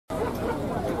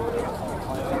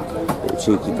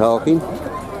cheeky parking.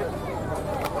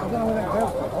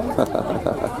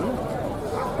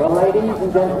 Well, ladies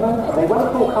and gentlemen, the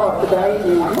weather forecast today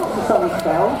is not a sunny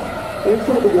spell. It's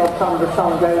going to be the odd time the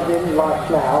sun goes in, like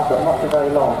now, but not for very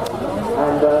long.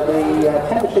 And the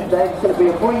temperature today is going to be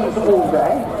a breeze all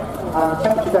day.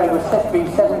 Temperature today was set to be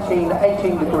 17,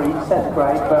 18 degrees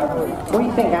centigrade, but we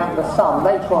think out in the sun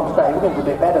later on today we're going to do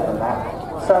a bit better than that.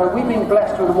 So we've been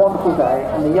blessed with a wonderful day,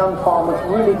 and the young farmers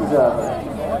really deserve it.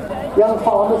 Young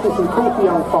farmers, this is cool for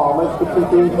young farmers because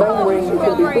the main ring is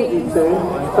going to be busy soon,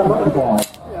 so much wide.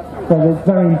 So it's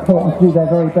very important to do their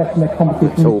very best in their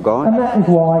competition, and that is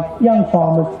why young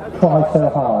farmers try so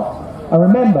hard. And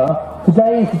remember,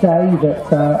 today is the day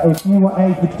that if you are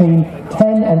aged between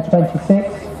 10 and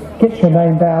 26, get your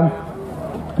name down,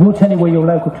 we'll tell you where your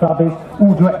local club is,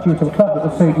 we'll direct you to a club that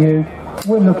will suit you.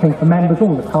 We're looking for members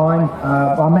all the time.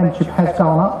 Our membership has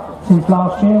gone up since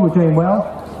last year, we're doing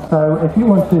well. So if you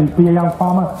want to be a young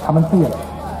farmer, come and see us.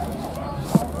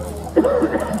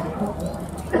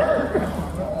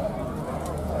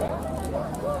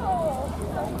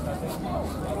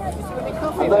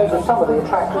 And those are some of the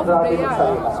attractions that I didn't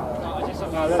tell you about.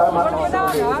 So much more to do.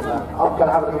 I'm going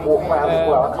to have a little walk around as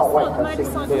well. I can't wait to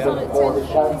see there's a bit more of this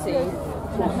show.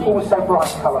 It's always so bright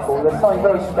and colourful. There's something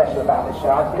very special about this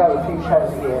show. I can go to a few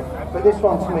shows a year, but this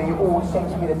one to me always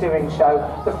seems to be the doing show,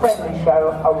 the friendly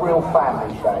show, a real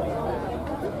family show.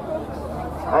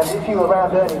 And if you were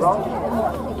around early, Ron?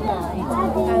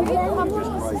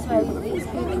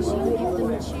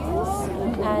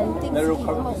 And they're all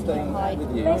currently staying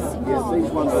with you. Yes, these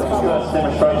ones. The first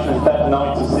demonstration was back in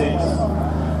 96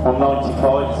 or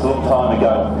 95, it's a long time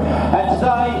ago. And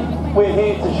today we're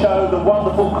here to show the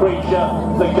wonderful creature,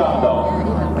 the gun dog.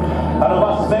 And I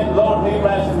must admit, a lot of people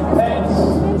have some pets,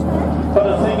 but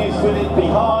the thing is with it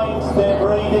behind their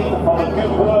breeding on a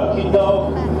good working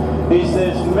dog is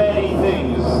there's many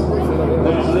things.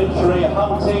 There's literally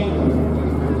hunting,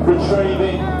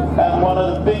 retrieving, and one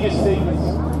of the biggest things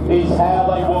is how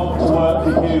they want to work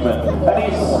with human. And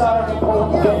it's so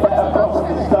important to get that across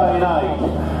in this day and age.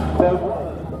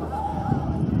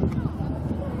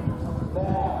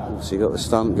 So you got the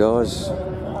stunt guys.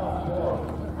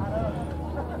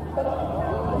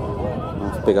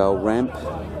 Nice big old ramp.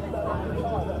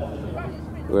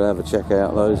 We'll have a check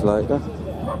out those later.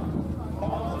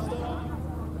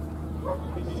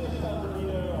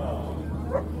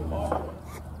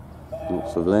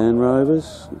 Lots of Land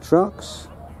Rovers and trucks.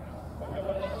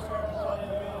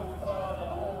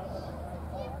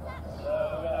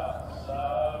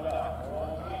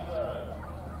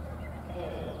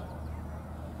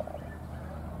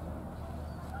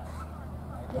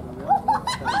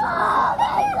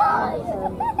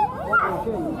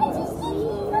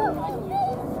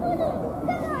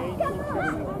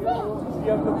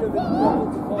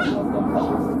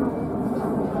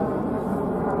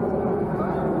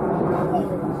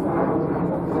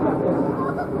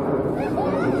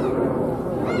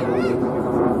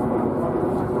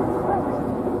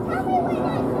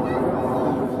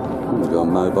 We've got a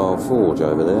mobile forge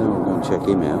over there, I'll go and check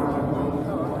him out.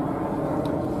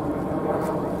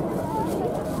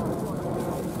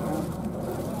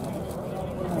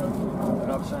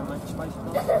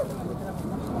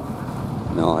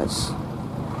 Nice.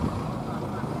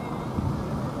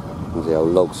 There's the old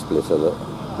log splitter, look.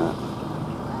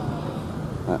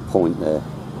 That point there.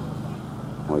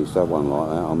 I used to have one like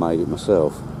that, I made it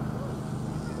myself.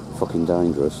 Fucking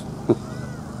dangerous.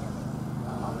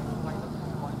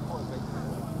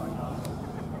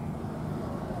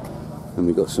 And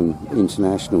we've got some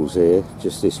internationals here,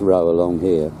 just this row along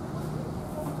here.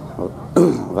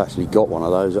 I've actually got one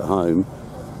of those at home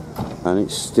and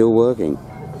it's still working.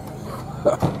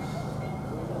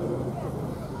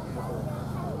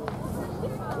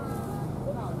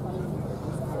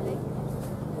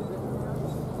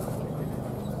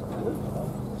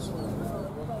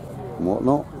 And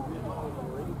whatnot.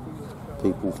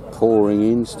 People pouring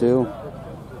in still.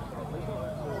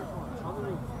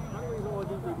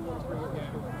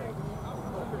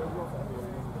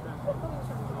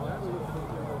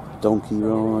 Donkey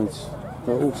rides,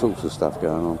 all sorts of stuff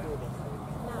going on.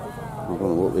 I don't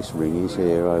know what this ring is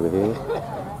here, over here.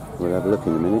 We'll have a look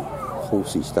in a minute.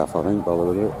 Horsey stuff, I think, by the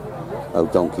look of it. Oh,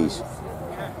 donkeys.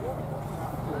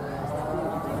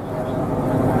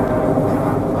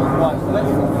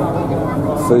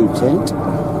 Food tent.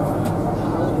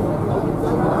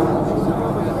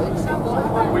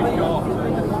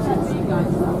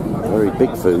 Very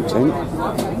big food tent.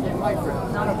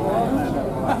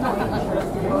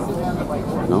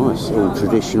 Nice, all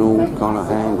traditional kind of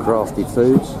handcrafted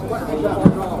foods.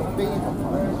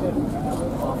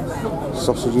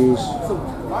 Sausages.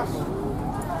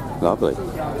 Lovely.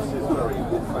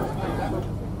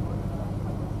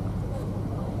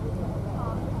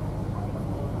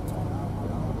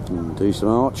 And do some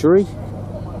archery.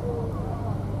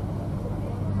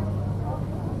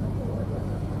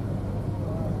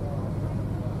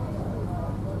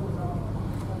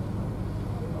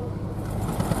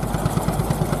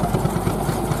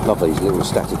 Love these little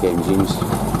static engines.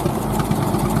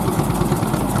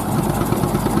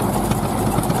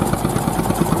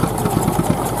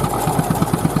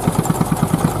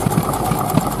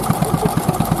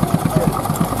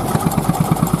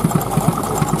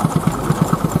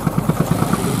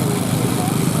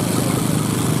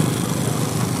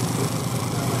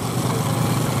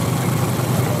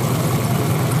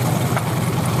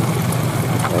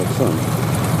 Excellent.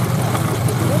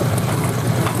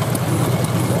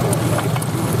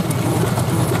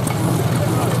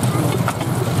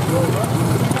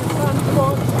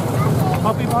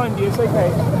 I'll be behind you, it's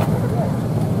okay.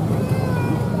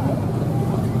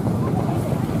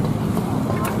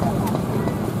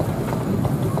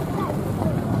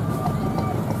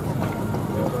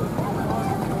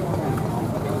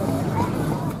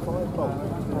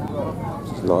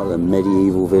 It's like the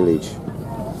medieval village.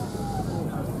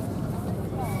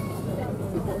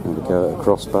 And we go at a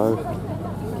crossbow.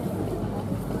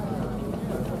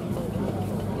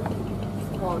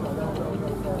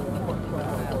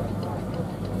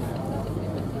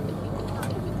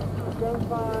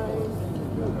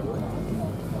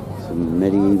 Some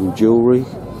medieval jewellery.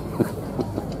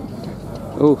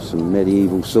 Oh, some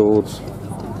medieval swords. Yeah,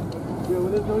 well,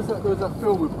 there was that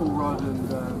film with Paul Rudd and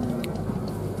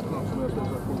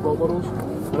role models,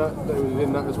 and they were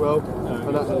in that as well.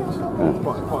 And that is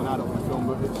quite an adult film,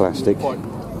 but it's Plastic. quite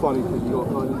funny because you've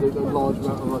got like, a large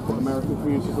amount of like, what American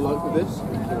communities are like with this.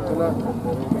 And that.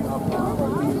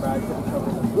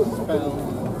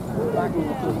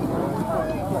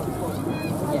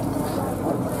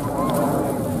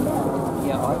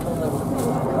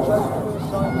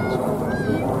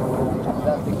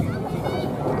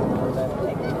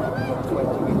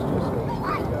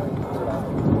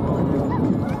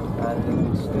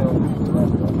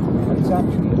 It's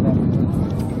actually a method,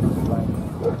 right?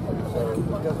 So it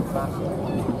doesn't matter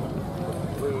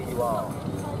where you are.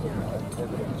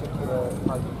 There's a particular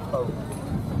type of boat.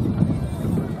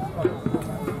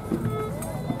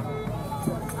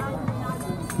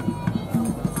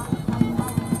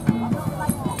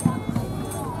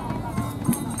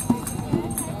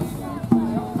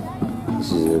 This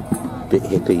is a bit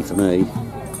hippie for me.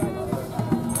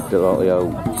 A bit like the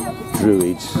old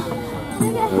druids.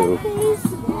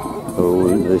 Are all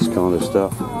into this kind of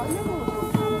stuff.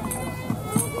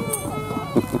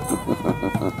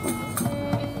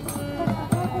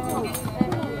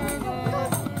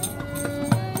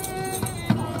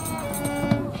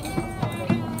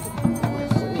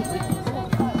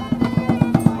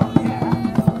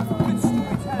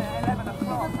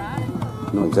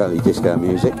 Not exactly disco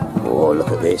music. Oh, look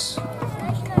at this.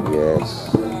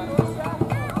 Yes.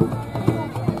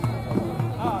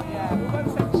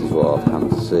 This is what I've come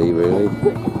to see, really.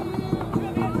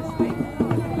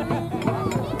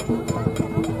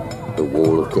 The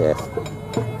Wall of Death.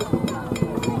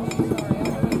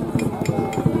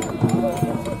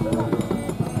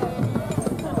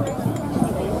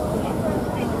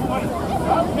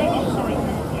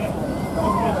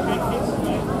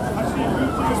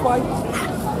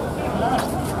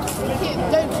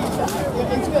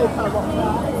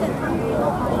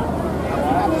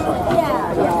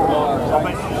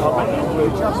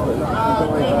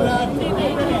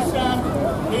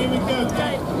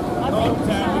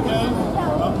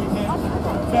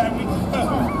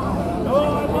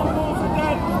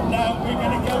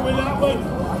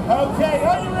 Okay,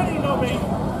 are you ready, Nobby?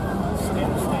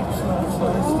 Step, step, slide,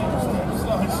 slide, step, step,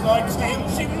 slide, slide, step,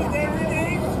 shimmy, there it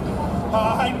is. I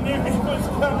knew it was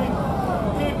coming.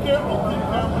 Good girl,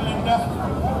 Melinda.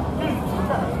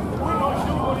 We're not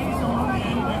sure what he's on the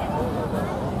end there.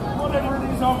 Whatever it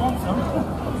is, I want some.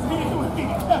 Here we go.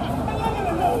 And look at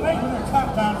the little lady with her tap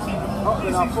dancing.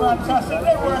 This is fantastic.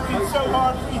 They're working so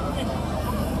hard for you.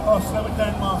 Oh, slow it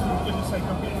down, Mark. For goodness sake,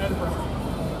 I'm getting out of breath.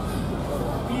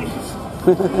 Yes. I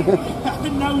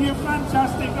know you're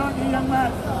fantastic, aren't you, young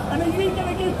man? And are you going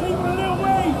to give people a little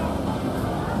wave?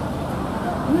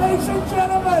 Ladies and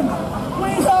gentlemen,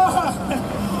 we are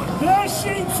the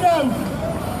Sheep Show.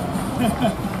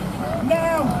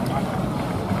 Now,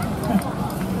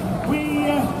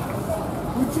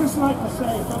 we'd just like to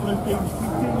say a couple of things. We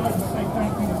do like to say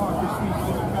thank you to Harper Street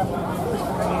for the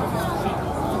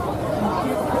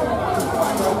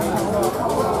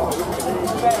captain.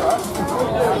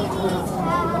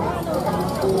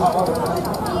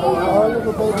 Oh,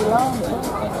 little baby lambs.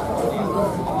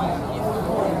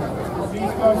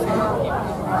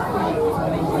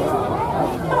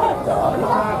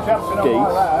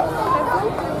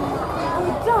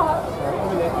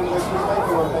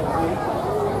 Geese.